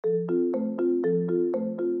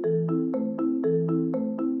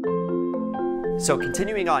So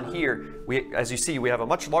continuing on here, as you see, we have a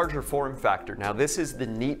much larger form factor. Now this is the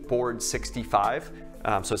Neat Board 65.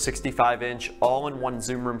 So 65-inch all-in-one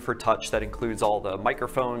Zoom room for touch that includes all the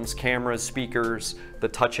microphones, cameras, speakers, the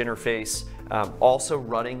touch interface, also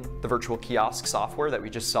running the virtual kiosk software that we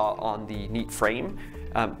just saw on the Neat frame.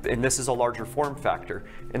 And this is a larger form factor.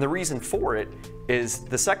 And the reason for it is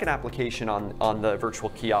the second application on the virtual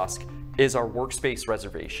kiosk is our Workspace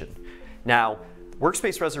Reservation. Now,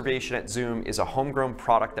 Workspace Reservation at Zoom is a homegrown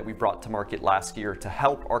product that we brought to market last year to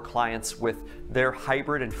help our clients with their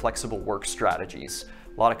hybrid and flexible work strategies.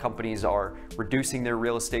 A lot of companies are reducing their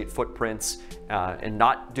real estate footprints and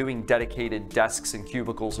not doing dedicated desks and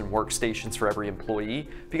cubicles and workstations for every employee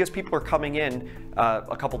because people are coming in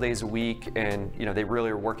a couple days a week and they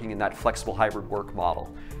really are working in that flexible hybrid work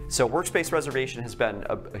model. So Workspace Reservation has been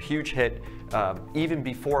a huge hit. Even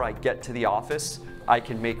before I get to the office, I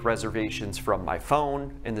can make reservations from my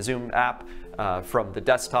phone in the Zoom app, from the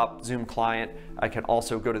desktop Zoom client. I can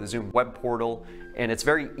also go to the Zoom web portal, and it's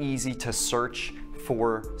very easy to search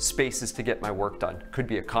for spaces to get my work done. Could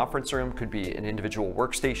be a conference room, could be an individual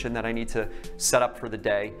workstation that I need to set up for the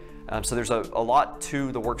day. So there's a lot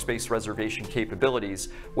to the Workspace Reservation capabilities.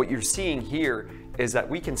 What you're seeing here is that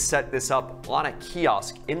we can set this up on a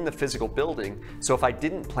kiosk in the physical building. So if I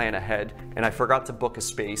didn't plan ahead and I forgot to book a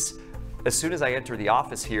space, as soon as I enter the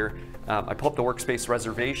office here, I pull up the Workspace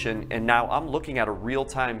Reservation, and now I'm looking at a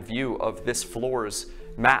real-time view of this floor's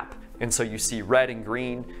map. And so you see red and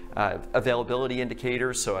green availability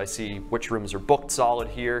indicators. So I see which rooms are booked solid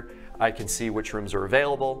here. I can see which rooms are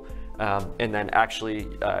available. And then actually,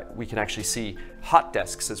 we can actually see hot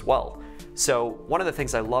desks as well. So one of the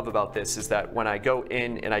things I love about this is that when I go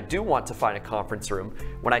in and I do want to find a conference room,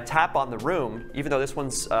 when I tap on the room, even though this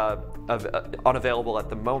one's unavailable at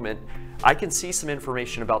the moment, I can see some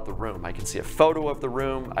information about the room. I can see a photo of the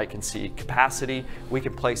room. I can see capacity. We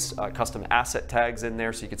can place custom asset tags in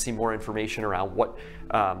there so you can see more information around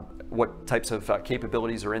what types of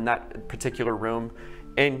capabilities are in that particular room.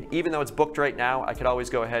 And even though it's booked right now, I could always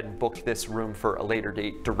go ahead and book this room for a later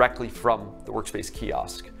date directly from the Workspace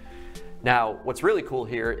kiosk. Now, what's really cool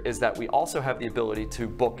here is that we also have the ability to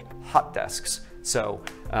book hot desks. So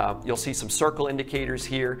you'll see some circle indicators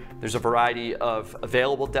here. There's a variety of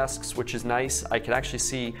available desks, which is nice. I can actually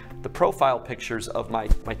see the profile pictures of my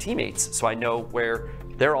teammates, so I know where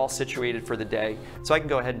they're all situated for the day. So I can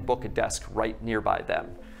go ahead and book a desk right nearby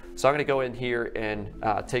them. So I'm gonna go in here and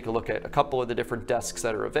take a look at a couple of the different desks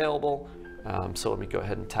that are available. So let me go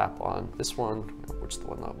ahead and tap on this one, which is the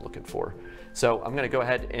one I'm looking for. So I'm gonna go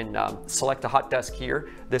ahead and select a hot desk here.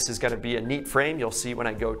 This is gonna be a Neat frame. You'll see when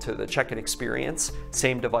I go to the check-in experience,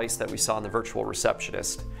 same device that we saw in the virtual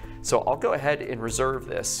receptionist. So I'll go ahead and reserve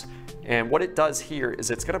this. And what it does here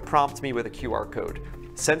is it's gonna prompt me with a QR code.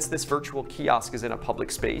 Since this virtual kiosk is in a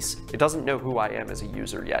public space, it doesn't know who I am as a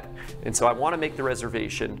user yet. And so I wanna make the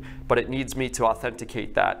reservation, but it needs me to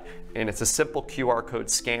authenticate that. And it's a simple QR code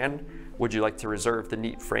scan. Would you like to reserve the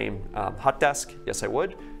Neat frame hot desk? Yes, I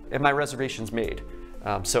would. And my reservation's made.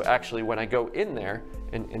 So actually when I go in there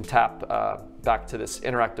and tap back to this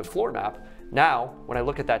interactive floor map, now when I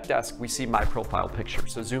look at that desk, we see my profile picture.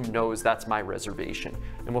 So Zoom knows that's my reservation.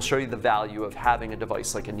 And we'll show you the value of having a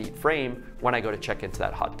device like a Neat frame when I go to check into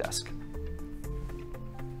that hot desk.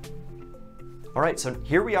 All right, so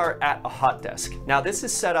here we are at a hot desk. Now this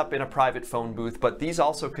is set up in a private phone booth, but these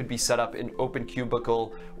also could be set up in open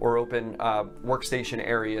cubicle or open workstation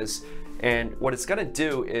areas. And what it's gonna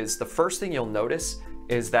do is the first thing you'll notice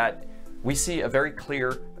is that we see a very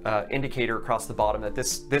clear indicator across the bottom that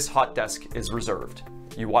this hot desk is reserved.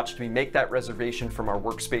 You watched me make that reservation from our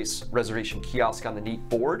Workspace Reservation kiosk on the Neat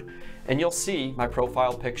board, and you'll see my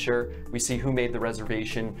profile picture. We see who made the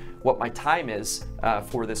reservation, what my time is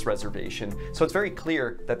for this reservation. So it's very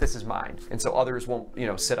clear that this is mine, and so others won't,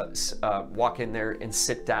 walk in there and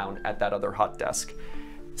sit down at that other hot desk.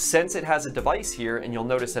 Since it has a device here, and you'll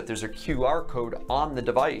notice that there's a QR code on the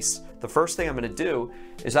device, the first thing I'm gonna do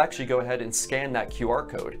is actually go ahead and scan that QR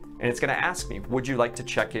code. And it's gonna ask me, would you like to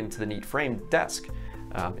check into the Neat frame desk?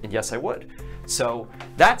 And yes, I would. So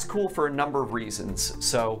that's cool for a number of reasons.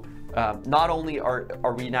 So not only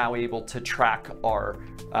are we now able to track our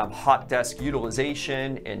hot desk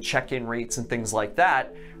utilization and check-in rates and things like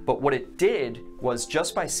that, but what it did was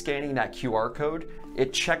just by scanning that QR code,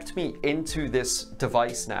 it checked me into this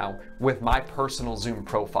device now with my personal Zoom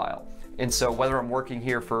profile. And so whether I'm working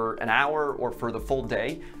here for an hour or for the full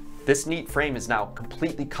day, this Neat frame is now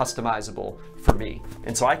completely customizable for me.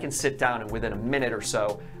 And so I can sit down and within a minute or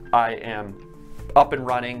so, I am up and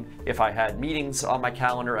running. If I had meetings on my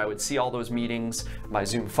calendar, I would see all those meetings. My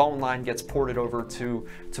Zoom phone line gets ported over to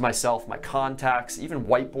myself, my contacts, even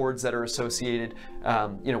whiteboards that are associated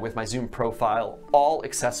with my Zoom profile, all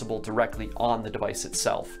accessible directly on the device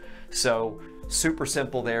itself. So super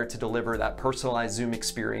simple there to deliver that personalized Zoom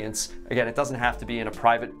experience. Again, it doesn't have to be in a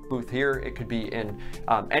private booth here. It could be in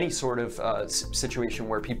any sort of situation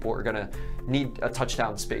where people are gonna need a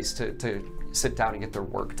touchdown space to sit down and get their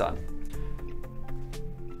work done.